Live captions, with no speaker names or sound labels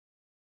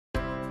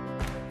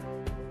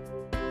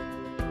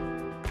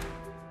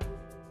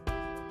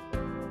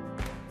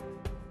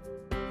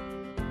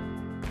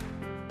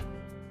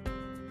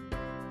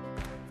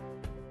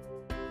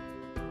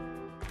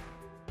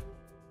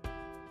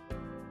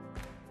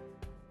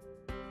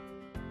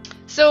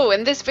So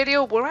in this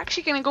video, we're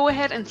actually going to go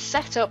ahead and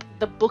set up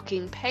the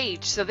booking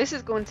page. So this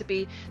is going to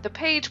be the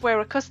page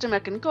where a customer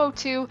can go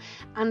to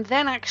and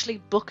then actually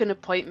book an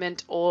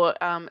appointment or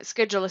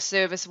schedule a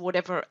service,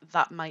 whatever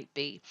that might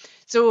be.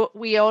 So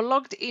we are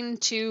logged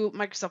into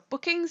Microsoft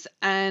Bookings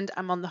and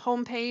I'm on the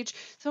home page.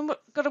 So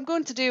what I'm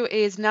going to do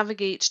is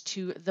navigate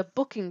to the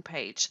booking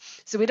page.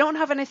 So we don't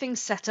have anything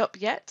set up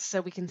yet, so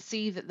we can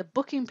see that the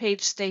booking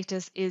page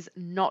status is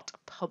not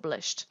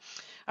published.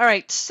 All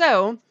right,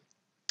 so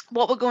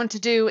what we're going to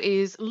do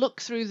is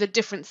look through the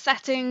different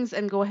settings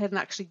and go ahead and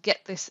actually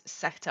get this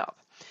set up.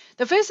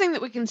 The first thing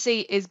that we can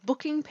see is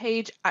booking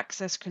page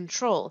access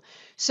control.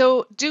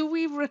 So do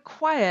we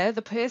require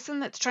the person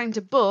that's trying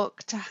to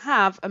book to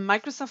have a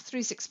Microsoft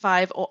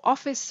 365 or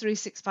Office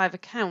 365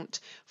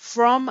 account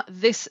from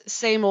this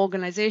same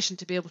organization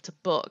to be able to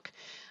book?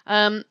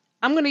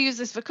 I'm going to use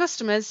this for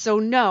customers, so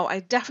no, I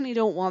definitely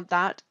don't want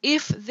that.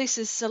 If this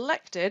is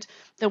selected,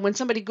 then when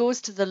somebody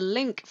goes to the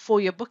link for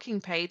your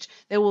booking page,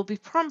 they will be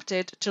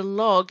prompted to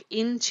log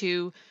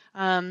into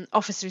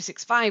Office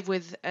 365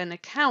 with an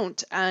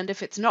account, and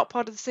if it's not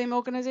part of the same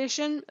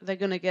organization, they're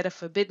going to get a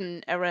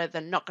forbidden error.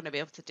 They're not going to be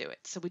able to do it,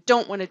 so we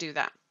don't want to do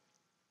that.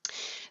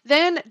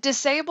 Then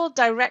disable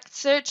direct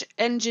search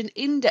engine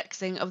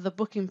indexing of the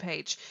booking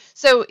page.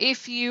 So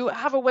if you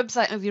have a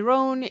website of your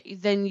own,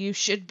 then you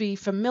should be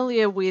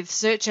familiar with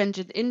search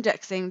engine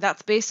indexing.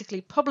 That's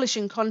basically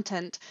publishing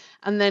content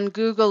and then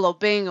Google or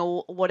Bing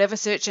or whatever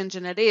search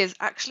engine it is,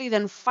 actually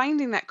then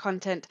finding that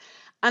content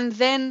and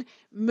then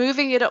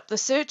moving it up the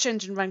search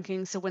engine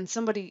ranking. So when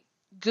somebody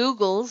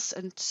Googles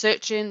and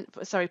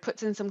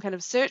puts in some kind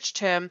of search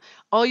term,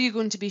 are you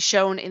going to be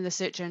shown in the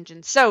search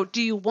engine? So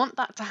do you want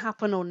that to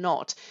happen or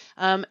not?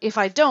 If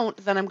I don't,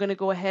 then I'm going to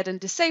go ahead and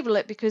disable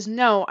it because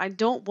no, I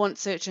don't want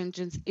search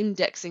engines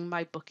indexing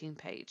my booking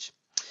page.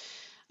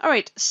 All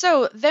right,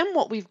 so then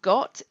what we've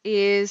got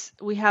is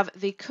we have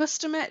the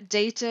customer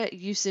data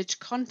usage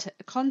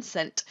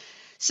consent.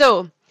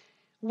 So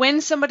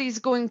when somebody's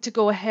going to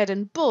go ahead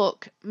and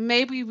book,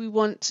 maybe we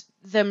want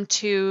them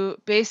to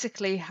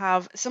basically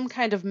have some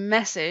kind of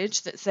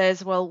message that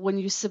says, well, when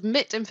you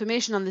submit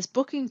information on this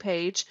booking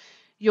page,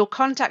 your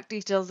contact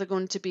details are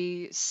going to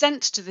be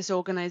sent to this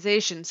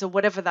organization, so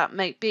whatever that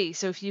might be.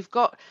 So if you've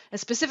got a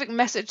specific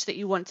message that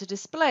you want to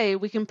display,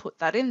 we can put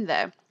that in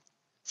there.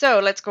 So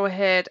let's go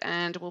ahead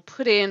and we'll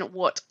put in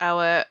what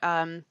our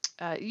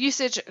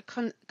usage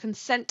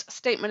consent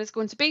statement is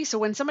going to be. So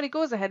when somebody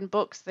goes ahead and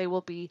books, they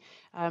will be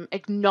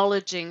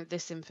acknowledging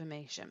this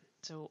information.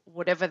 So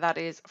whatever that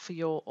is for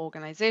your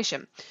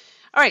organization.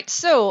 All right,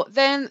 so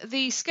then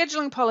the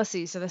scheduling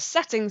policy, so the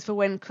settings for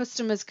when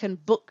customers can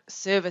book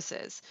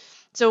services.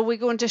 So we're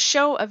going to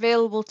show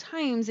available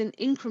times in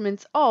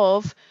increments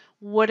of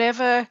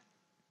whatever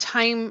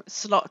time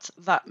slot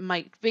that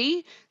might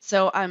be.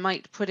 So I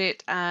might put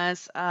it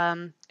as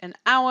an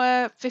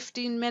hour,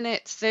 15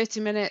 minutes,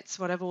 30 minutes,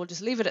 whatever. We'll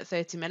just leave it at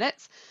 30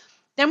 minutes.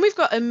 Then we've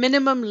got a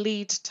minimum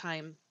lead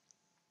time.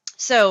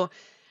 So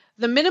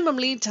the minimum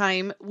lead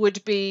time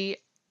would be,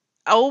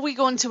 are we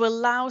going to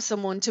allow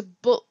someone to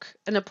book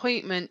an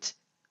appointment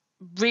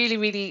really,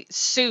 really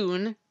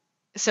soon?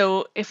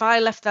 So if I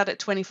left that at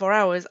 24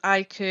 hours,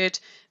 I could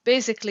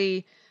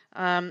basically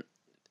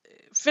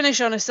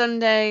finish on a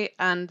Sunday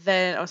and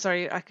then,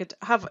 I could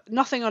have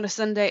nothing on a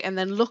Sunday and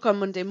then look on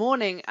Monday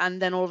morning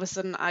and then all of a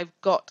sudden I've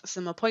got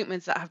some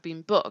appointments that have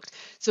been booked.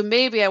 So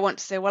maybe I want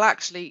to say, well,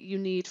 actually you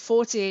need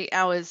 48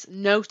 hours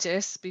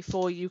notice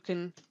before you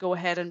can go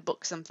ahead and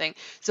book something.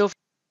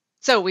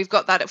 So we've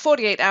got that at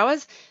 48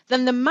 hours.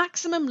 Then the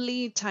maximum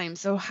lead time.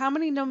 So how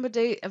many number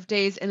of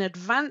days in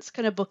advance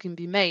can a booking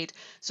be made?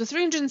 So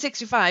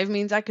 365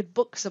 means I could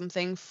book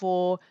something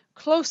for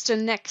close to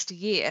next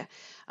year.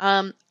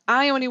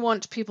 I only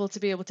want people to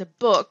be able to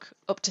book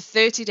up to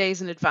 30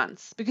 days in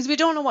advance because we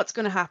don't know what's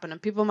going to happen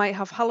and people might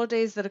have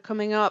holidays that are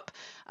coming up.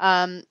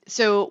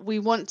 So we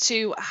want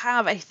to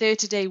have a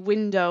 30-day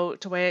window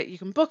to where you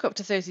can book up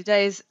to 30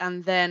 days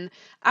and then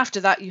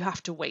after that you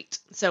have to wait.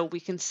 So we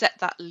can set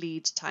that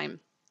lead time.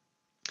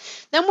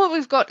 Then what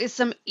we've got is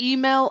some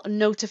email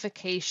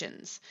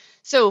notifications.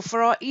 So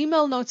for our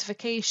email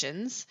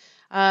notifications,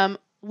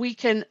 we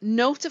can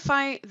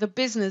notify the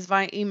business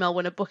via email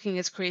when a booking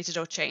is created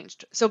or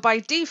changed. So by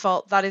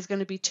default, that is going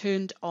to be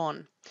turned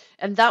on.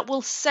 And that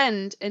will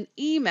send an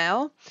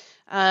email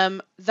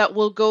that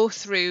will go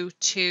through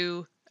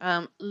to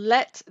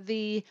let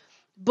the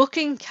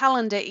booking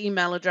calendar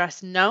email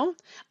address know.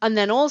 And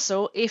then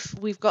also, if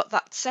we've got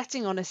that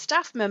setting on a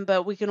staff member,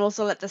 we can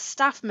also let the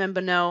staff member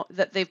know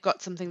that they've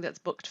got something that's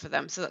booked for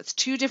them. So that's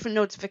two different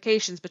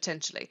notifications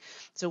potentially.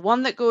 So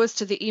one that goes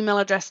to the email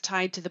address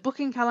tied to the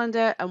booking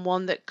calendar and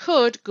one that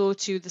could go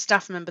to the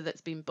staff member that's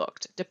been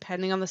booked,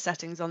 depending on the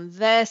settings on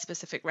their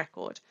specific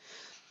record.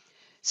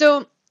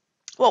 So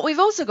what we've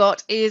also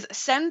got is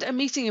send a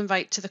meeting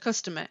invite to the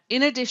customer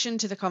in addition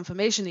to the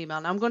confirmation email.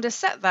 Now I'm going to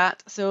set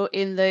that so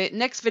in the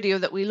next video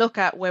that we look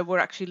at where we're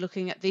actually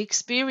looking at the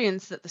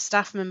experience that the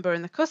staff member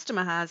and the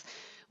customer has,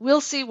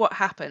 we'll see what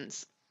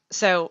happens.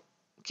 So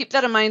keep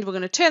that in mind. We're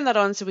going to turn that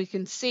on so we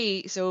can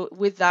see. So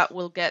with that,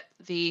 we'll get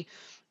the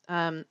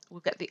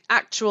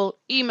actual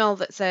email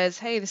that says,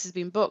 hey, this has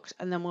been booked,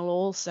 and then we'll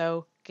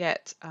also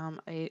get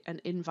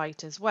an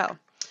invite as well.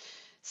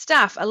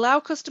 Staff, allow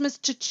customers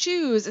to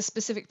choose a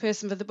specific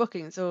person for the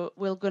booking. So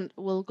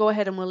we'll go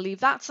ahead and we'll leave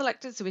that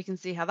selected so we can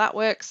see how that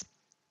works.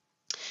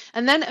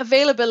 And then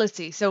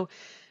availability. So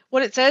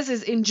what it says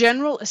is, in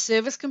general, a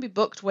service can be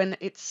booked when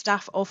its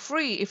staff are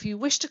free. If you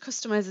wish to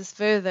customize this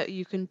further,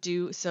 you can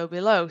do so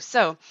below.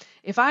 So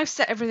if I've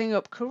set everything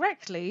up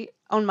correctly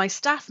on my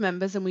staff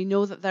members and we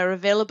know that their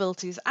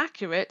availability is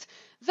accurate,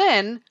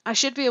 then I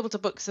should be able to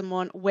book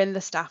someone when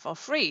the staff are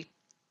free.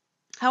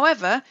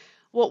 However,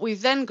 what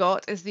we've then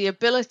got is the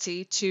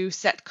ability to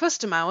set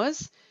custom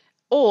hours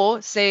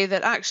or say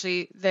that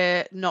actually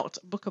they're not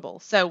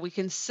bookable. So we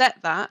can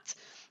set that.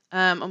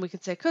 And we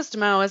could say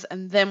custom hours,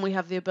 and then we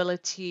have the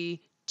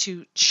ability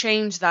to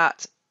change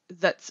that.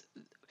 That's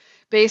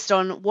based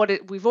on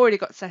what we've already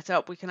got set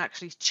up. We can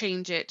actually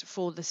change it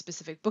for the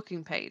specific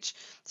booking page.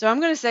 So I'm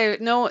going to say,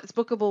 no, it's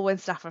bookable when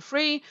staff are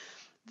free.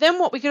 Then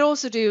what we could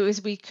also do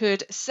is we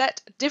could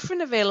set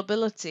different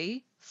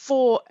availability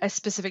for a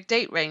specific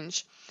date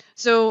range.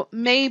 So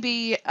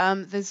maybe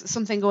there's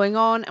something going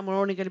on and we're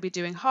only going to be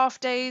doing half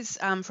days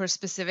for a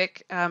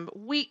specific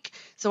week.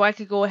 So I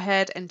could go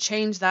ahead and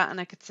change that,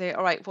 and I could say,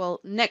 all right, well,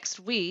 next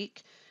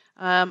week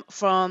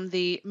from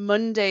the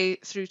Monday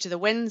through to the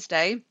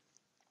Wednesday,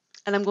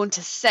 and I'm going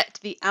to set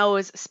the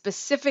hours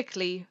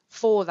specifically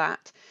for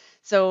that.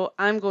 So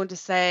I'm going to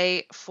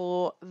say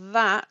for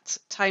that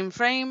time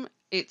frame,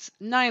 it's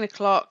 9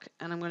 o'clock,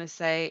 and I'm going to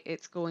say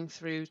it's going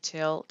through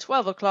till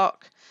 12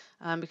 o'clock.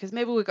 Because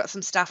maybe we've got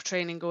some staff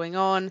training going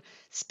on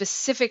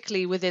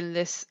specifically within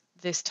this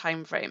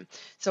time frame.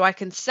 So I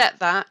can set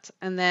that,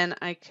 and then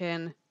I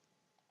can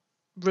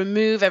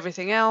remove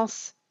everything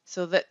else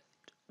so that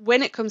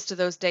when it comes to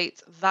those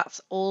dates,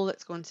 that's all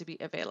that's going to be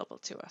available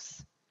to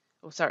us.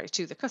 Oh, sorry,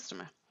 to the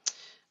customer.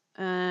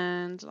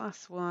 And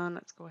last one,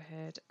 let's go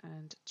ahead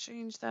and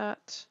change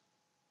that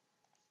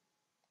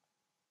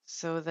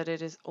so that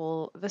it is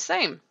all the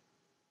same.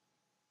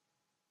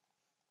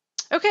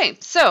 Okay,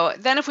 so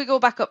then if we go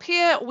back up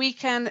here, we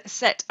can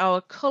set our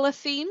color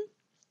theme.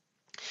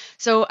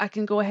 So I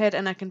can go ahead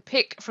and I can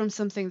pick from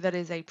something that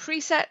is a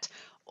preset,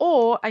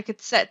 or I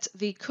could set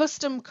the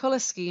custom color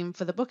scheme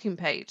for the booking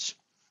page.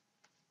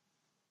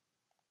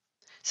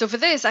 So for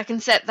this, I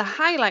can set the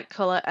highlight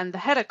color and the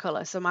header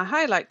color. So my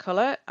highlight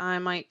color, I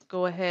might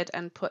go ahead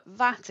and put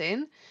that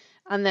in.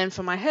 And then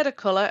for my header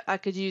color, I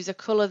could use a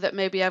color that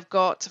maybe I've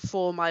got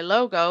for my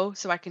logo,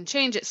 so I can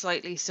change it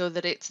slightly so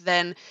that it's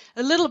then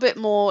a little bit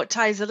more,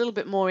 ties a little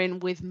bit more in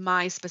with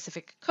my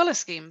specific color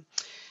scheme.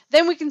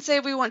 Then we can say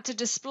we want to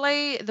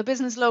display the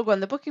business logo on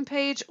the booking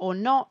page or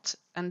not,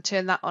 and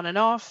turn that on and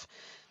off.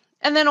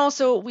 And then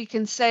also we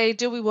can say,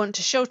 do we want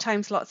to show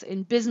time slots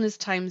in business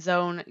time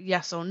zone,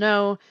 yes or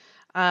no?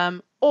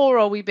 Or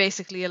are we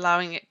basically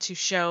allowing it to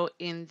show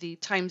in the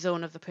time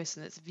zone of the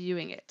person that's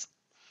viewing it?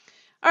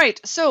 All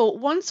right, so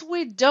once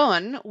we're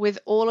done with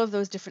all of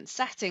those different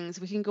settings,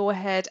 we can go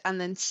ahead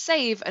and then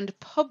save and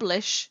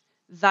publish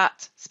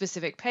that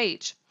specific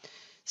page.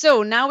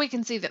 So now we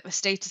can see that the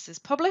status is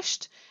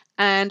published,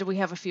 and we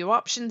have a few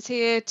options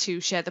here to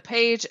share the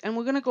page, and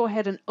we're going to go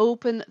ahead and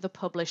open the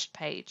published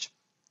page.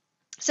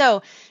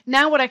 So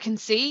now what I can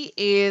see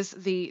is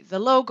the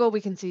logo, we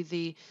can see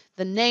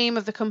the name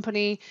of the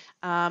company,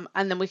 and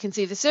then we can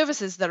see the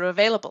services that are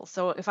available.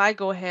 So if I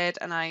go ahead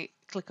and I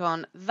click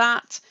on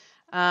that,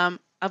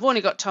 I've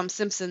only got Tom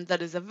Simpson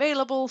that is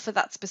available for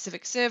that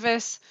specific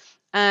service.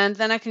 And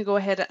then I can go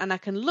ahead and I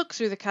can look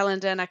through the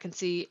calendar and I can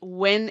see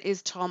when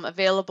is Tom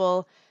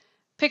available,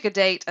 pick a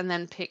date, and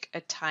then pick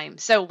a time.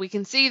 So we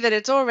can see that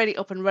it's already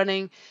up and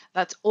running.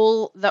 That's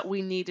all that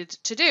we needed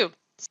to do.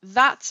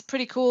 That's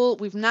pretty cool.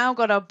 We've now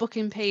got our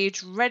booking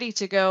page ready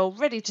to go,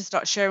 ready to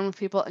start sharing with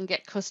people and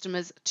get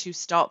customers to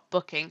start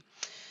booking.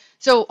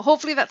 So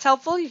hopefully that's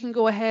helpful. You can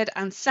go ahead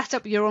and set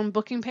up your own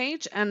booking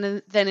page,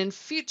 and then in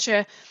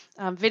future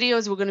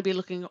videos we're going to be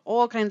looking at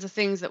all kinds of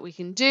things that we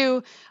can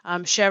do,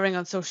 sharing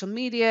on social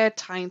media,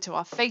 tying to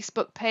our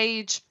Facebook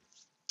page,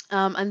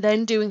 and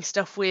then doing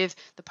stuff with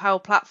the Power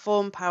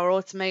Platform, Power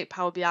Automate,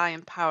 Power BI,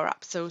 and Power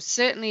Apps. So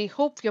certainly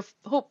hope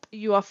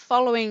you are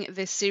following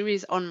this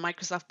series on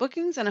Microsoft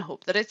Bookings, and I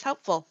hope that it's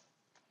helpful.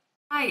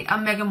 Hi,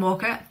 I'm Megan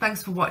Walker.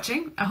 Thanks for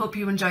watching. I hope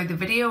you enjoyed the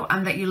video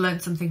and that you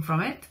learned something from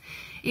it.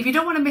 If you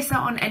don't want to miss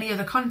out on any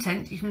other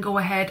content, you can go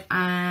ahead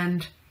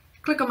and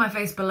click on my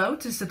face below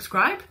to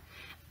subscribe.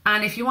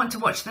 And if you want to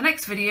watch the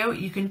next video,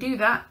 you can do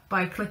that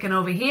by clicking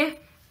over here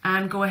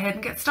and go ahead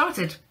and get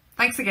started.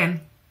 Thanks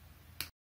again.